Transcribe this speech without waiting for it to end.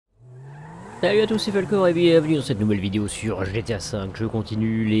Salut à tous, c'est Falchor et bienvenue dans cette nouvelle vidéo sur GTA V. Je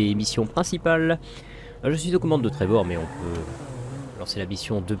continue les missions principales. Je suis aux commandes de Trevor, mais on peut lancer la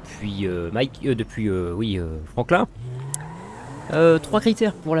mission depuis Franklin. 3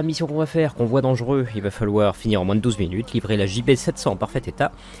 critères pour la mission qu'on va faire. Convoi dangereux, il va falloir finir en moins de 12 minutes, livrer la JB 700 en parfait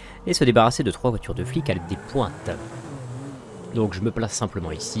état et se débarrasser de 3 voitures de flics à des pointes. Donc je me place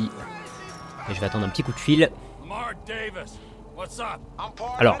simplement ici et je vais attendre un petit coup de fil.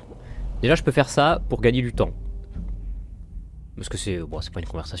 Alors, déjà je peux faire ça pour gagner du temps. Parce que c'est pas une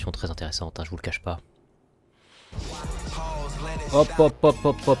conversation très intéressante, hein, je vous le cache pas. Hop hop hop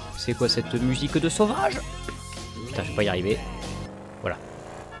hop hop, c'est quoi cette musique de sauvage? Putain, je vais pas y arriver. Voilà.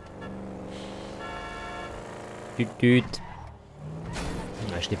 Tut tut.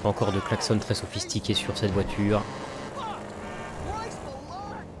 Je n'ai pas encore de klaxon très sophistiqué sur cette voiture.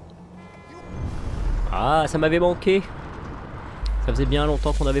 Ah, ça m'avait manqué. Ça faisait bien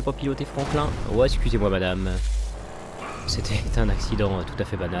longtemps qu'on n'avait pas piloté Franklin. Oh, excusez-moi madame. C'était un accident tout à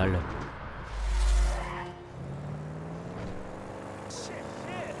fait banal.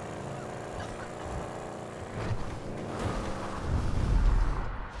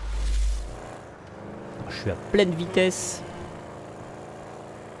 Je suis à pleine vitesse.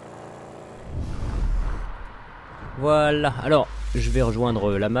 Voilà. Alors, je vais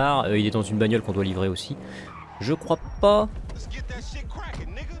rejoindre Lamar. Il est dans une bagnole qu'on doit livrer aussi. Je crois pas...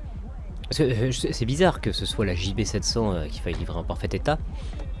 C'est bizarre que ce soit la JB 700 qu'il faille livrer en parfait état.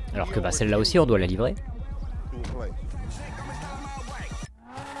 Alors que celle-là aussi, on doit la livrer.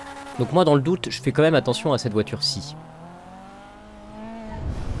 Donc moi, dans le doute, je fais quand même attention à cette voiture-ci.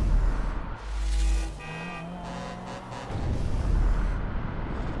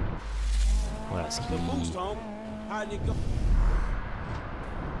 Voilà ce qui...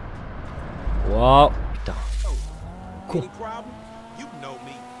 Wow, putain. Con.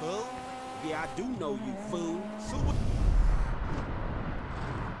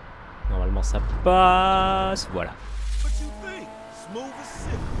 Normalement ça passe, voilà.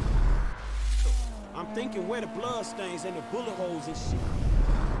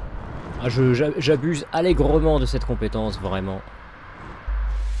 Ah, j'abuse allègrement de cette compétence, vraiment.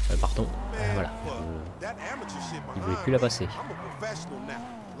 Pardon, voilà. Il voulait plus la passer.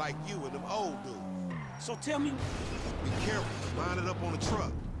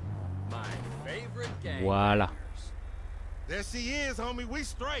 Voilà. There she is, homie. We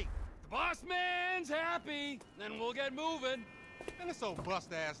straight. The boss man's happy. Then we'll get moving. And this old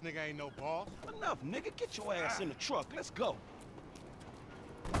bust ass nigga ain't no boss. Enough, nigga. Get your ass in the truck. Let's go.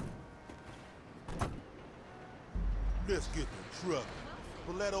 Let's get the truck.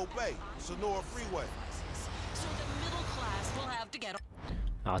 Paleto Bay, Sonora Freeway. So the middle class will have to get.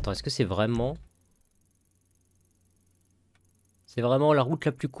 Alors attends, est-ce que c'est vraiment... C'est vraiment la route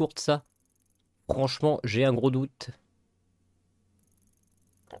la plus courte, ça? Franchement, j'ai un gros doute.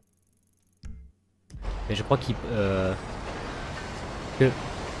 Mais je crois qu'il... que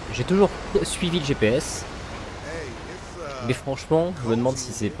j'ai toujours suivi le GPS. Mais franchement, je me demande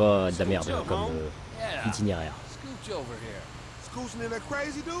si c'est pas de la merde comme itinéraire.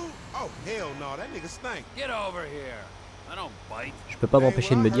 Je peux pas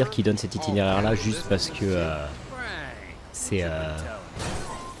m'empêcher de me dire qu'il donne cet itinéraire-là juste parce que c'est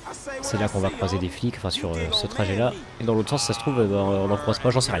là qu'on va croiser des flics, enfin sur ce trajet-là. Et dans l'autre sens, ça se trouve, on n'en croise pas,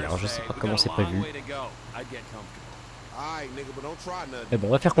 j'en sais rien, je sais pas comment c'est prévu. Mais bon,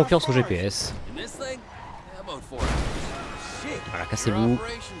 on va faire confiance au GPS. Voilà, cassez-vous.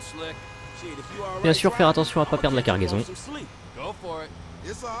 Bien sûr, faire attention à pas perdre la cargaison.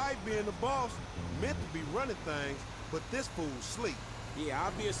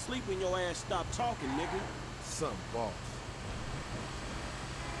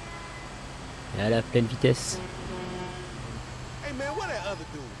 Et à la pleine vitesse. Hey man, what that other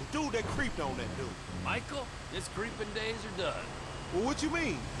dude? The dude that creeped on that dude. Michael, his creeping days are done. Well, what you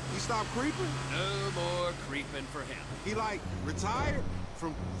mean? He stopped creeping? No more creeping for him. He like retired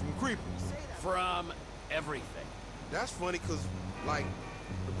from creeping? From everything. That's funny cause like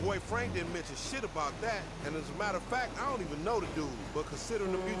the boy Frank didn't mention shit about that, and as a matter of fact, I don't even know the dude. But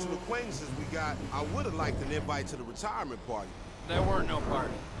considering the mutual acquaintances we got, I would have liked an invite to the retirement party. There weren't no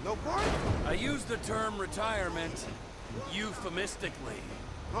party. No party? I used the term retirement euphemistically.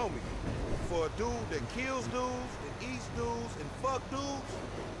 Homie, for a dude that kills dudes and eats dudes and fuck dudes,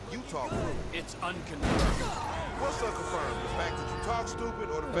 you talk rude. It's unconfirmed. What's unconfirmed? The fact that you talk stupid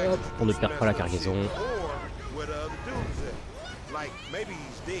or the fact that you On ne perd pas la cargaison. or where the other dude is at? Like maybe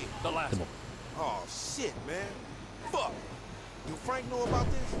he's dead. The last one. Oh shit, man. Fuck. Do Frank know about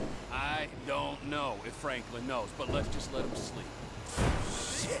this? I don't know if Franklin knows, but let's just let him sleep.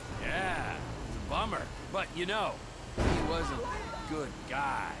 Shit. Yeah. bummer. But you know, he wasn't the good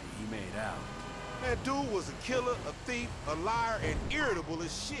guy he made out. That dude was a killer, a thief, a liar, and irritable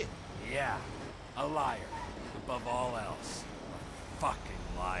as shit. Yeah, a liar. Above all else, a fucking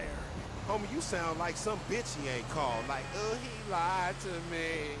liar. Homie, you sound like some bitch he ain't called. Like, he lied to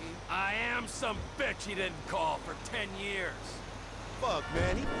me. I am some bitch he didn't call for 10 years. Fuck,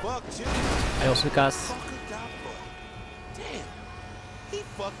 man, he fucked you. Allez, on se casse. Fucker got fucked. Damn, he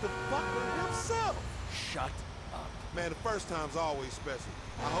fucked the fucker himself. Shut up. Man, the first time's always special.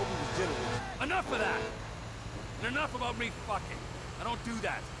 I hope he was genuine. Enough of that! And enough about me fucking. I don't do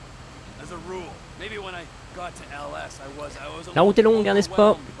that. As a rule. Maybe when I got to LS, I was a La route est longue, hein, n'est-ce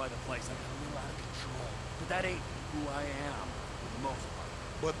pas? overwhelmed by the place. I got a little out of control. But that ain't who I am, for the most part.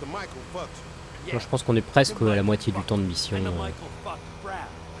 But the Michael fucked you. Yeah. Bon, je pense qu'on est presque à la moitié du temps de mission. And the Michael fucked Brad.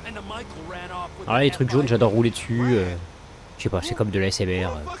 And the Michael ran off with Alors là, les the trucs jaunes, FIB. j'adore rouler dessus. Je sais pas, c'est comme de la SMR.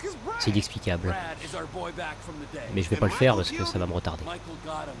 Who the fuck is Brad? C'est inexplicable. Brad is our boy back from the day. Mais je vais pas le faire parce que ça va me retarder. Michael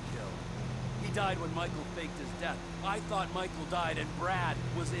got him killed. He died when Michael faked his death. I thought Michael died and Brad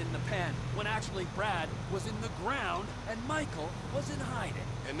was in the pen, when actually Brad was in the ground and Michael was in hiding.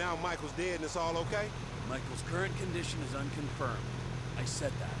 And now Michael's dead and it's all okay? Michael's current condition is unconfirmed. I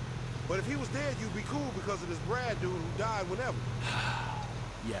said that. But if he was dead, you'd be cool because of this Brad dude who died whenever.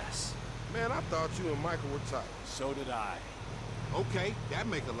 Yes, Man, I thought you and Michael were tight. so did I. Okay, that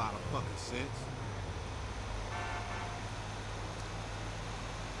make a lot of fucking sense.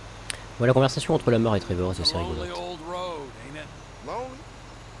 Bon, la conversation entre la mort et Trevor, c'est It's a lonely rigolo. old road, ain't it? Lonely?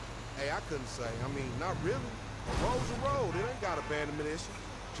 Hey, I couldn't say. I mean, not really. A road's a road. It ain't got abandonment issues.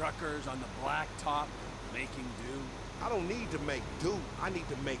 Truckers on the blacktop, making do. I don't need to make do. I need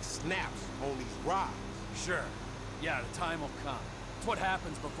to make snaps on these rides. Sure. Yeah, the time will come. It's what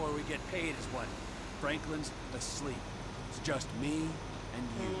happens before we get paid is what? Franklin's asleep. It's just me and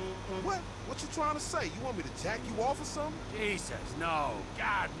you. What? What you trying to say? You want me to jack you off or something? Jesus, no.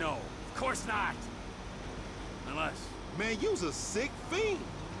 God, no. Of course not. Unless Man, you's a sick fiend.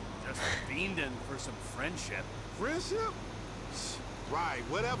 just fiending for some friendship. Friendship? Right,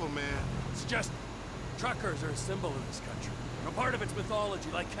 whatever, man. It's just truckers are a symbol of this country. A part of its mythology,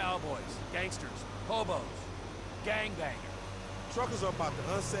 like cowboys, gangsters, hobos, gangbangers. Truckers are about the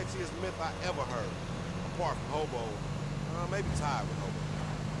unsexiest myth I ever heard. Apart from hobo. Maybe tired with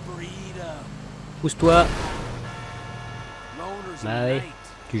hobo. Freedom. Pousse-toi. Loners in Bah the oui, night.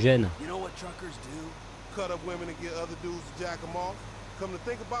 tu gênes. You know what truckers do? Cut up women and get other dudes to jack them off. Come to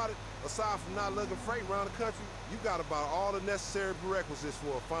think about it, aside from not lugging freight around the country, you got about all the necessary prerequisites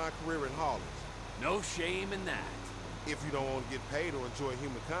for a fine career in haulage. No shame in that. If you don't want to get paid or enjoy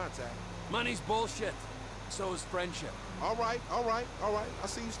human contact. Money's bullshit. So is friendship. All right, all right, all right. I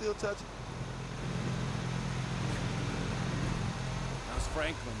see you still touching. How's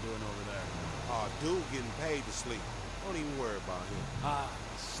Franklin doing over there? Dude getting paid to sleep. Don't even worry about him.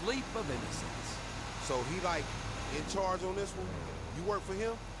 Sleep of innocence. So he like in charge on this one? You work for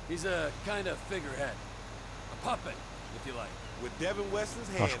him? He's a kind of figurehead. A puppet, if you like. With Devin Weston's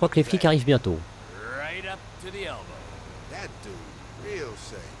hand. Alors je crois que les flics arrivent bientôt. Right up to the elbow. That dude, real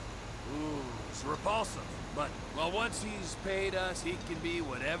shame. Ooh, it's repulsive. But, well, once he's paid us, he can be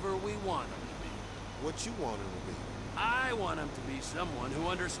whatever we want him to be. What you want him to be? I want him to be someone who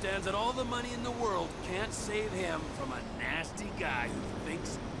understands that all the money in the world can't save him from a nasty guy who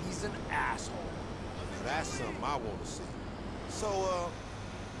thinks he's an asshole. Now that's something I want to see. So,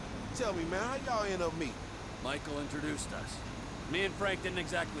 tell me, man, how y'all end up meeting? Michael introduced us. Me and Frank didn't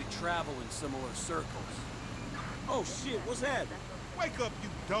exactly travel in similar circles. Oh shit, what's happening? Wake up, you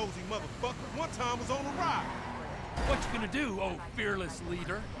dozy motherfucker. One time was on a ride. What you gonna do, oh fearless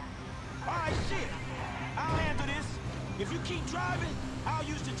leader? Alright, shit. I'll handle this. If you keep driving, I'll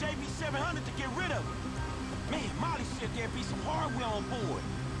use the JB700 to get rid of it. Man, Molly said there'd be some hardware on board.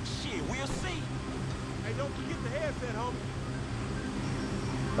 Shit, we'll see. Hey, don't forget the headset, homie.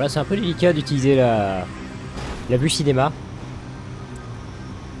 Voilà, c'est un peu délicat d'utiliser la vue cinéma.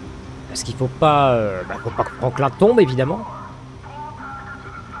 Parce qu'il faut pas que Franklin tombe, évidemment.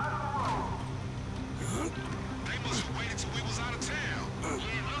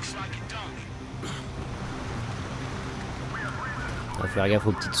 On va faire gaffe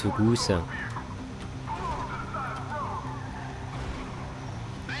aux petites secousses.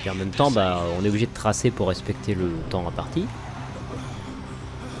 Et en même temps, bah, on est obligé de tracer pour respecter le temps imparti.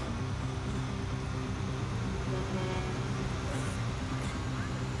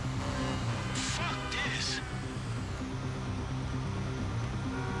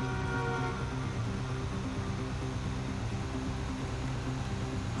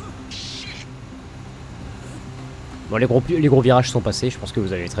 Bon, les gros virages sont passés, je pense que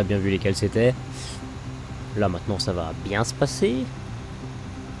vous avez très bien vu lesquels c'était. Là maintenant ça va bien se passer.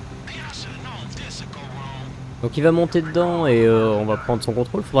 Donc il va monter dedans et on va prendre son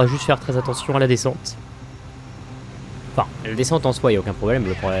contrôle. Faudra juste faire très attention à la descente. Enfin, la descente en soi, il n'y a aucun problème.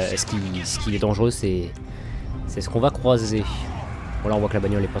 Le problème, ce qui est dangereux, c'est ce qu'on va croiser. Bon là on voit que la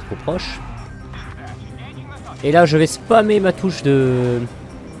bagnole est pas trop proche. Et là je vais spammer ma touche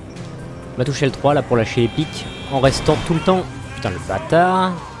L3 là pour lâcher les pics. En restant tout le temps... Putain le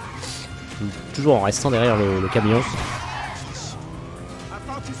bâtard. Toujours en restant derrière le camion.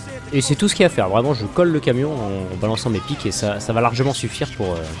 Et c'est tout ce qu'il y a à faire. Vraiment je colle le camion en balançant mes pics et ça va largement suffire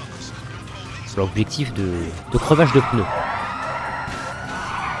pour l'objectif de crevage de pneus.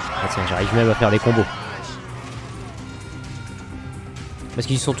 Ah tiens, j'arrive même à faire des combos. Parce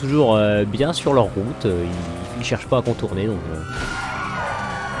qu'ils sont toujours bien sur leur route, ils cherchent pas à contourner, donc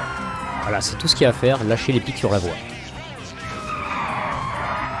voilà, c'est tout ce qu'il y a à faire, lâcher les pics sur la voie.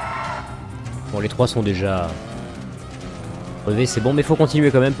 Bon, les trois sont déjà crevés, c'est bon, mais faut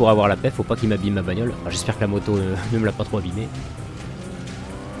continuer quand même pour avoir la paix, faut pas qu'il m'abîme ma bagnole. Enfin, j'espère que la moto ne me l'a pas trop abîmé.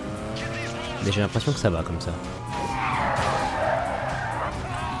 Mais j'ai l'impression que ça va comme ça.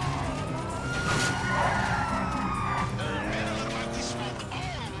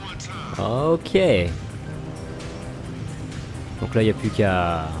 Ok. Donc là, il n'y a plus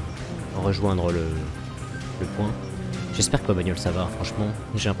qu'à rejoindre le point. J'espère que ma bagnole ça va, franchement.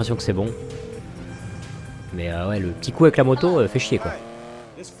 J'ai l'impression que c'est bon. Mais ouais, le petit coup avec la moto fait chier quoi.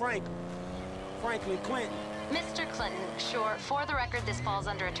 Mr. Clinton, sure. For the record, this falls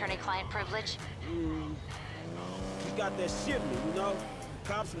under attorney-client privilege. You got that shipment, you know?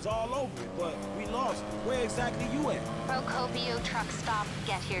 Cops was all over it, but we lost. Where exactly you at? Procopio truck stop.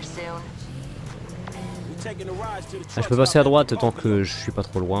 Get here soon. We're taking a ride to the Ah, truck je peux passer à stop. droite tant que je suis pas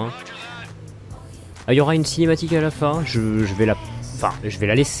trop loin. Ah, il y aura une cinématique à la fin. Je vais la... Enfin, je vais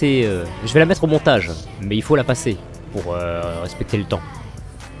la laisser... je vais la mettre au montage. Mais il faut la passer pour respecter le temps.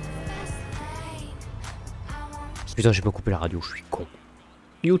 Putain, j'ai pas coupé la radio, je suis con.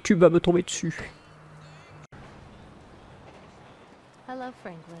 YouTube va me tomber dessus. Hello,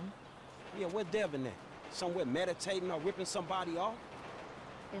 Franklin. Yeah, where Devin at? Somewhere meditating or ripping somebody off?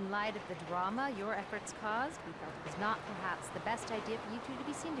 In light of the drama your efforts caused, we felt it was not perhaps the best idea for you two to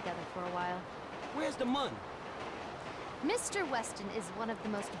be seen together for a while. Where's the money? Mr. Weston is one of the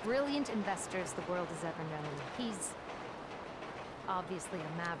most brilliant investors the world has ever known. He's obviously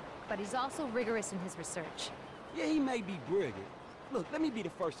a maverick, but he's also rigorous in his research. Yeah, he may be brilliant. Look, let me be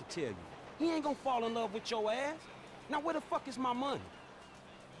the first to tell you. He ain't gonna fall in love with your ass. Now where the fuck is my money?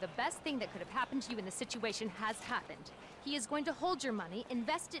 The best thing that could have happened to you in this situation has happened. He is going to hold your money,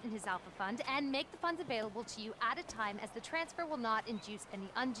 invest it in his Alpha Fund, and make the funds available to you at a time as the transfer will not induce any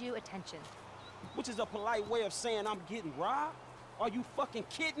undue attention. Which is a polite way of saying I'm getting robbed? Are you fucking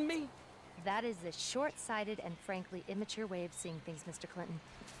kidding me? That is a short-sighted and frankly immature way of seeing things, Mr. Clinton.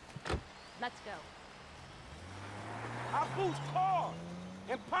 Let's go. I boost cars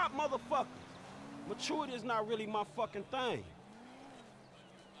and pop motherfuckers. Maturity is not really my fucking thing.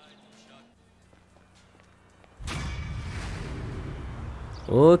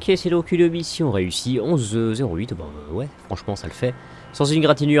 Ok, c'est donc une mission réussie. 11,08. Bah ouais, franchement, ça le fait. Sans une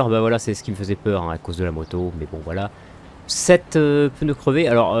égratignure, bah voilà, c'est ce qui me faisait peur hein, à cause de la moto. Mais bon, voilà. 7 pneus crevés.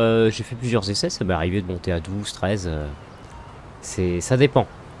 Alors, j'ai fait plusieurs essais. Ça m'est arrivé de monter à 12, 13. Ça dépend.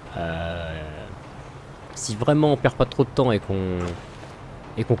 Si vraiment on perd pas trop de temps et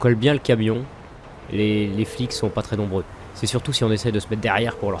qu'on colle bien le camion, les flics sont pas très nombreux. C'est surtout si on essaie de se mettre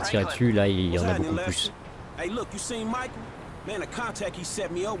derrière pour leur tirer dessus, là il y en a beaucoup plus. Hey, look, you seen Michael? Man, the contact he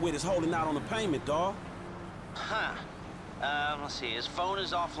set me up with is holding out on the payment, dawg. Huh. Let's see. His phone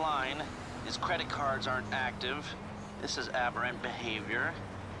is offline. His credit cards aren't active. This is aberrant behavior.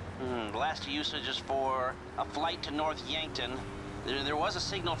 Last usage is for a flight to North Yankton. There was a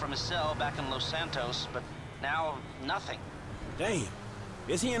signal from his cell back in Los Santos, but now nothing. Damn.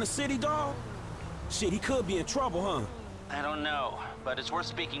 Is he in the city, dawg? Shit, he could be in trouble, huh? I don't know, but it's worth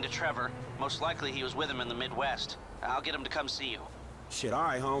speaking to Trevor. Most likely he was with him in the Midwest. I'll get him to come see you. Shit, all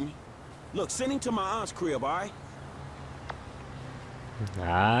right, homie. Look, send him to my aunt's crib, all right?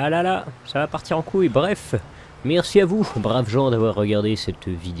 Ah là là, ça va partir en couille. Bref, merci à vous, braves gens, d'avoir regardé cette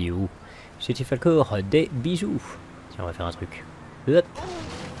vidéo. C'était Falchor, des bisous. Tiens, on va faire un truc. Hop.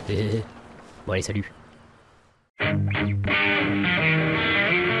 Bon allez, salut.